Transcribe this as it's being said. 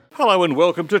Hello and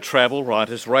welcome to Travel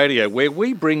Writers Radio, where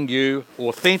we bring you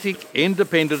authentic,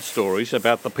 independent stories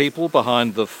about the people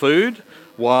behind the food,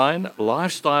 wine,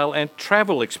 lifestyle and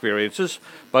travel experiences,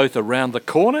 both around the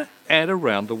corner and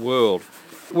around the world.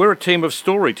 We're a team of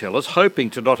storytellers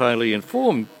hoping to not only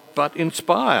inform but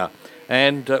inspire.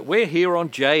 And we're here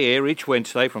on J-Air each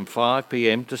Wednesday from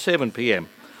 5pm to 7pm.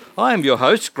 I am your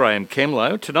host, Graeme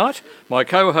Kemlo. Tonight, my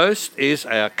co-host is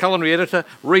our culinary editor,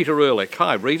 Rita Erlich.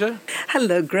 Hi, Rita.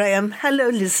 Hello, Graeme. Hello,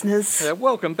 listeners.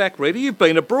 Welcome back, Rita. You've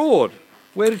been abroad.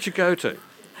 Where did you go to?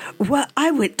 Well,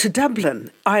 I went to Dublin.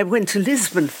 I went to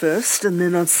Lisbon first, and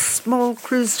then on a small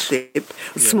cruise ship,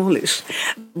 smallish,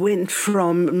 went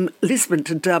from Lisbon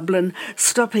to Dublin,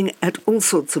 stopping at all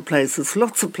sorts of places,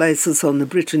 lots of places on the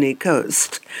Brittany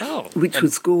coast, which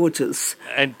was gorgeous.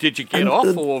 And did you get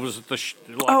off, or was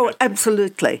it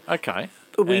absolutely. Okay.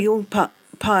 We all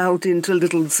piled into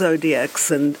little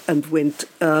Zodiacs and went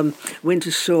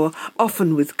ashore,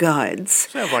 often with guides.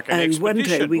 Sounds like an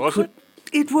expedition, was it?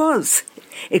 It was.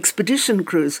 Expedition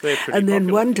cruise. And then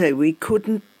popular. One day we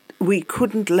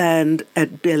couldn't land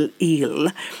at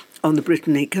Belle-Île on the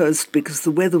Brittany coast because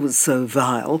the weather was so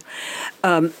vile.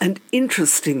 And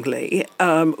interestingly,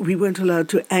 we weren't allowed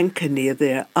to anchor near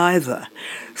there either.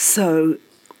 So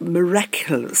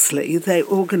miraculously, they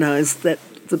organised that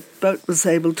the boat was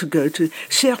able to go to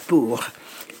Cherbourg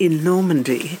in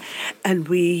Normandy, and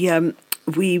we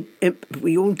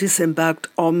all disembarked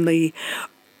on the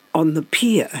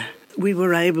pier. We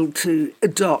were able to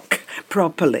dock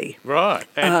properly. Right.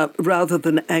 Rather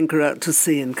than anchor out to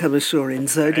sea and come ashore in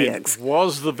Zodiacs. And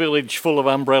was the village full of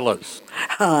umbrellas?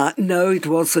 No, it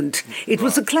wasn't. It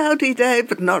was a cloudy day,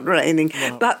 but not raining.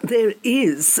 Right. But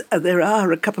there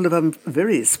are a couple of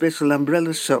very special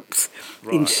umbrella shops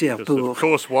in Cherbourg. It, of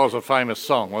course, was a famous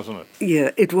song, wasn't it?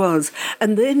 Yeah, it was.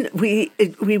 And then we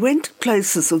went to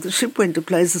places, or the ship went to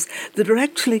places that are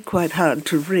actually quite hard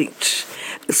to reach.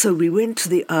 So we went to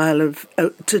the Isle of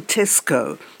to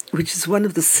Tesco, which is one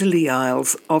of the Scilly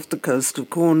Isles off the coast of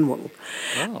Cornwall,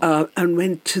 and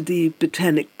went to the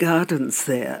Botanic Gardens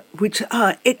there, which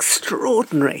are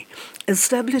extraordinary,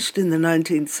 established in the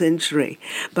 19th century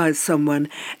by someone,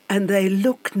 and they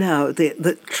look now,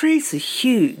 the trees are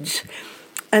huge,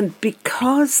 and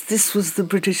because this was the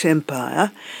British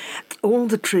Empire, all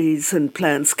the trees and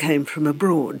plants came from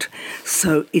abroad.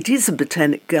 So it is a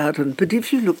botanic garden, but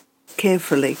if you look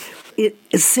carefully, it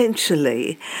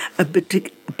essentially a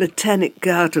botanic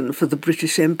garden for the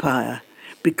British Empire,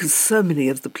 because so many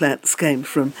of the plants came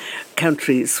from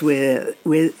countries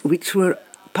which were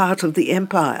part of the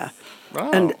empire.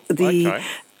 Oh, and okay.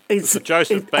 It's the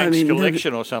Joseph Banks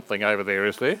collection or something over there,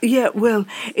 is there? Yeah, well,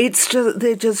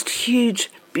 they're just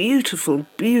huge, beautiful,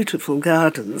 beautiful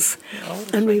gardens.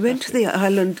 And we went to the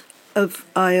island of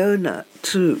Iona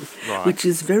too, which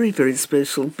is very, very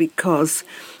special because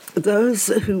those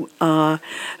who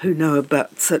know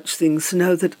about such things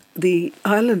know that the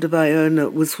island of Iona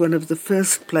was one of the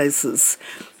first places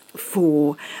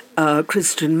for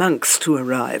Christian monks to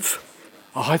arrive.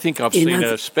 Oh, I think I've seen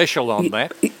a special on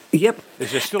that. Yep.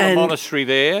 Is there still a monastery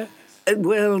there?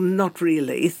 Well, not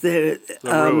really. The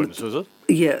ruins, is it?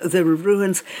 Yeah, there are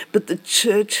ruins, but the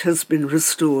church has been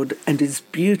restored and is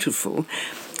beautiful.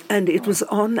 And it was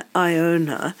on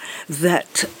Iona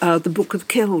that the Book of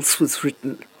Kells was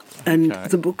written. And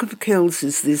the Book of Kells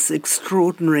is this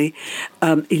extraordinary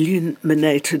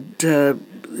illuminated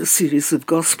series of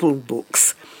gospel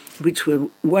books, which were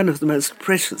one of the most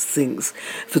precious things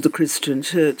for the Christian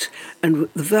church. And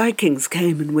the Vikings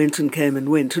came and went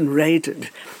and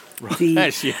raided.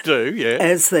 As you do, yeah.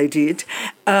 As they did,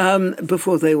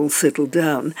 before they all settled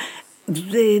down.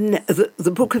 Then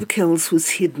the Book of Kells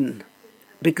was hidden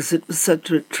because it was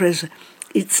such a treasure.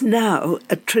 It's now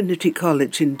at Trinity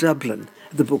College in Dublin,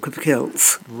 the Book of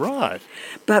Kells. Right.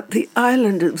 But the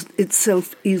island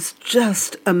itself is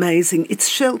just amazing. It's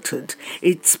sheltered.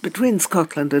 It's between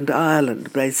Scotland and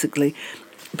Ireland, basically.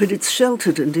 But it's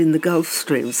sheltered and in the Gulf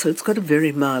Stream, so it's got a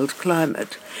very mild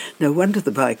climate. No wonder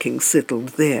the Vikings settled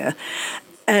there.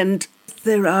 And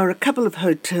there are a couple of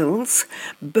hotels,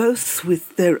 both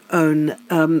with their own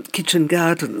kitchen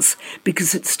gardens,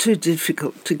 because it's too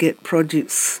difficult to get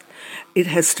produce. It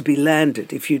has to be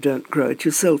landed if you don't grow it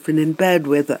yourself, and in bad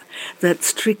weather,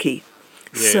 that's tricky.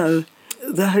 Yes. So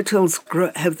the hotels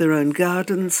have their own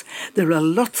gardens. There are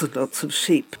lots and lots of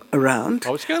sheep around. I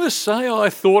was going to say, I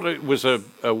thought it was a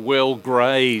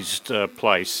well-grazed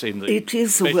place in the it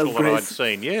is a well-grazed that I'd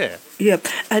seen, yeah. Yeah,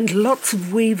 and lots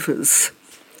of weavers.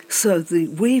 So the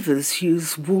weavers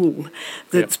use wool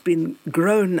that's been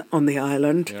grown on the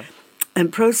island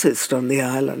and processed on the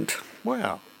island.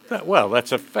 Wow. Well,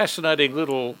 that's a fascinating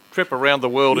little trip around the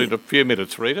world in a few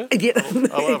minutes, Rita. Yeah.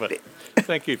 I love it.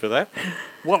 Thank you for that.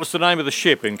 What was the name of the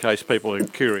ship, in case people are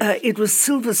curious? It was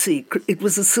Silver Sea. It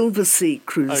was a Silver Sea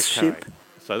cruise ship.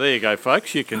 So there you go,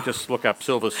 folks. You can just look up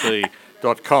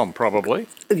silversea.com, probably.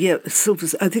 Yeah, I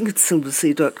think it's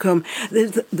silversea.com.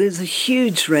 There's a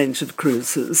huge range of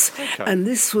cruises, and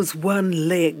this was one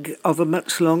leg of a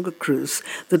much longer cruise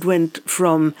that went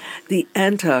from the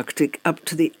Antarctic up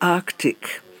to the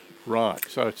Arctic. Right,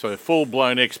 so it's a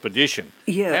full-blown expedition.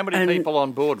 Yeah. How many people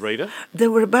on board, Rita? There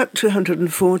were about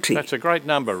 240. That's a great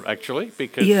number, actually,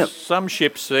 because some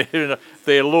ships,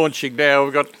 they're launching now.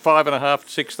 We've got 5,500 to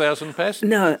 6,000 passengers.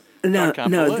 No.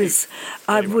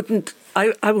 I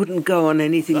wouldn't go on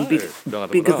anything bigger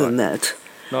than that.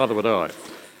 Neither would I.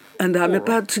 And I'm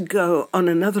about to go on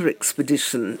another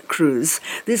expedition cruise,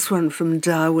 this one from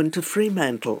Darwin to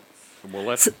Fremantle. Well,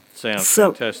 that sounds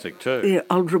fantastic too. Yeah,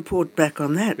 I'll report back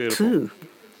on that too.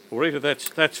 Well, Rita,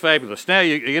 that's fabulous. Now,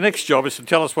 your next job is to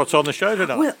tell us what's on the show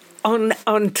tonight. Well,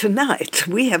 on tonight,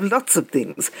 we have lots of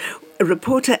things.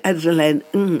 Reporter Adelaide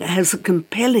Ng has a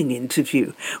compelling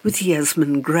interview with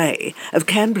Yasmin Gray of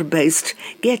Canberra-based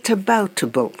Get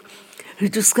Aboutable, who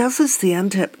discusses the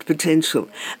untapped potential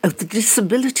of the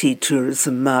disability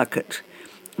tourism market,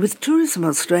 with Tourism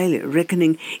Australia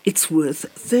reckoning it's worth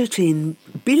 $13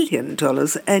 billion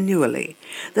annually.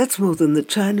 That's more than the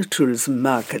China tourism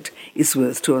market is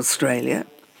worth to Australia.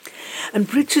 And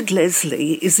Bridget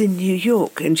Leslie is in New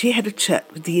York, and she had a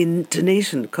chat with the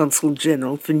Indonesian Consul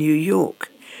General for New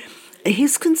York.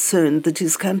 He's concerned that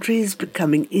his country is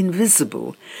becoming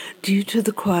invisible due to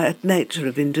the quiet nature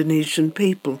of Indonesian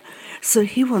people, so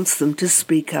he wants them to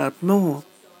speak out more.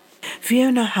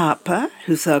 Fiona Harper,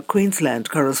 who's our Queensland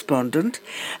correspondent,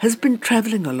 has been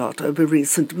travelling a lot over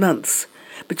recent months,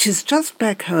 but she's just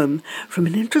back home from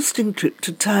an interesting trip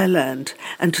to Thailand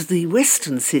and to the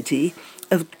western city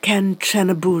of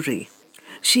Kanchanaburi.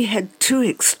 She had two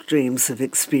extremes of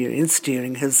experience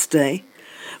during her stay.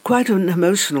 Quite an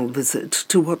emotional visit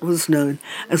to what was known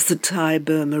as the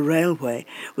Thai-Burma Railway,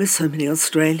 where so many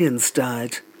Australians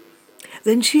died.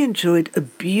 Then she enjoyed a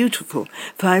beautiful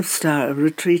 5-star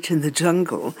retreat in the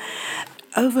jungle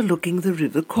overlooking the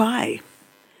River Kwai.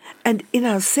 And in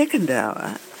our second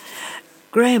hour,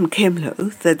 Graeme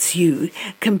Kemlo, that's you,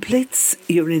 completes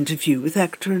your interview with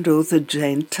actor and author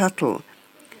Jane Tuttle,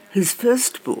 whose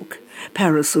first book,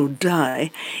 Paris or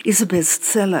Die, is a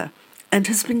bestseller and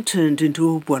has been turned into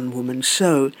a one-woman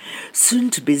show, soon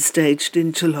to be staged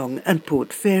in Geelong and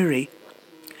Port Fairy.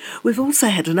 We've also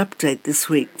had an update this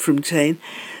week from Jane,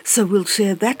 so we'll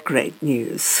share that great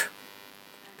news.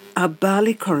 Our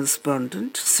Bali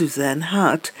correspondent, Suzanne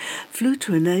Hart, flew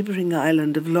to a neighbouring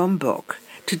island of Lombok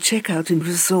to check out a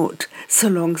resort,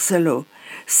 Salong Selo,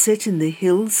 set in the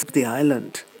hills of the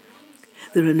island.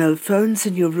 There are no phones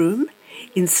in your room.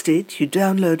 Instead, you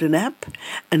download an app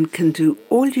and can do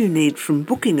all you need, from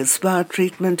booking a spa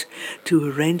treatment to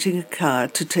arranging a car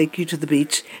to take you to the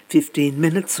beach 15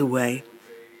 minutes away.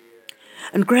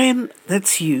 And Graeme,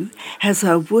 that's you, has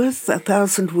our Worth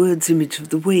 1,000 Words image of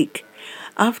the week.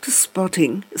 After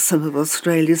spotting some of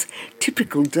Australia's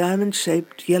typical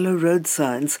diamond-shaped yellow road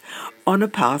signs on a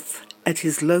path at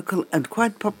his local and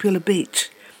quite popular beach,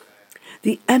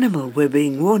 the animal we're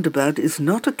being warned about is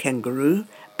not a kangaroo,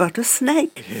 but a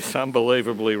snake. Yes,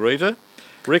 unbelievably, Rita.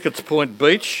 Ricketts Point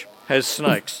Beach has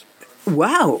snakes.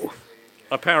 Wow.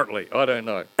 Apparently, I don't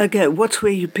know. Okay, watch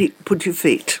where you put your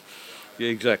feet. Yeah,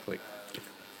 exactly.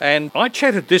 And I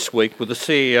chatted this week with the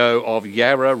CEO of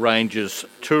Yarra Ranges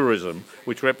Tourism,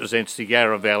 which represents the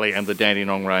Yarra Valley and the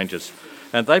Dandenong Ranges.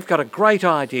 And they've got a great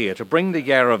idea to bring the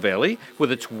Yarra Valley,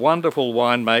 with its wonderful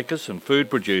winemakers and food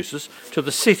producers, to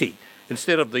the city,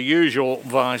 instead of the usual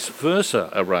vice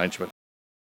versa arrangement.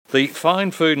 The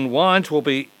fine food and wines will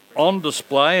be on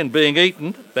display and being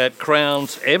eaten at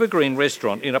Crown's Evergreen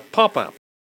Restaurant in a pop-up,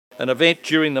 an event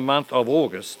during the month of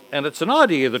August. And it's an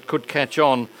idea that could catch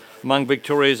on among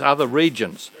Victoria's other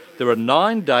regions. There are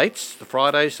 9 dates, the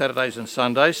Fridays, Saturdays and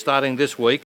Sundays, starting this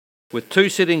week, with 2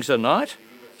 sittings a night.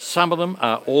 Some of them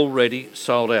are already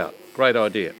sold out. Great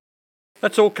idea.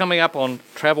 That's all coming up on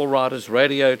Travel Writers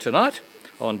Radio tonight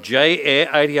on J-Air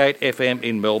 88 FM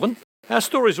in Melbourne. Our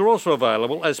stories are also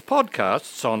available as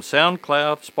podcasts on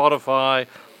SoundCloud, Spotify,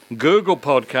 Google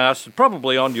Podcasts, and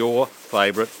probably on your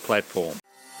favourite platform.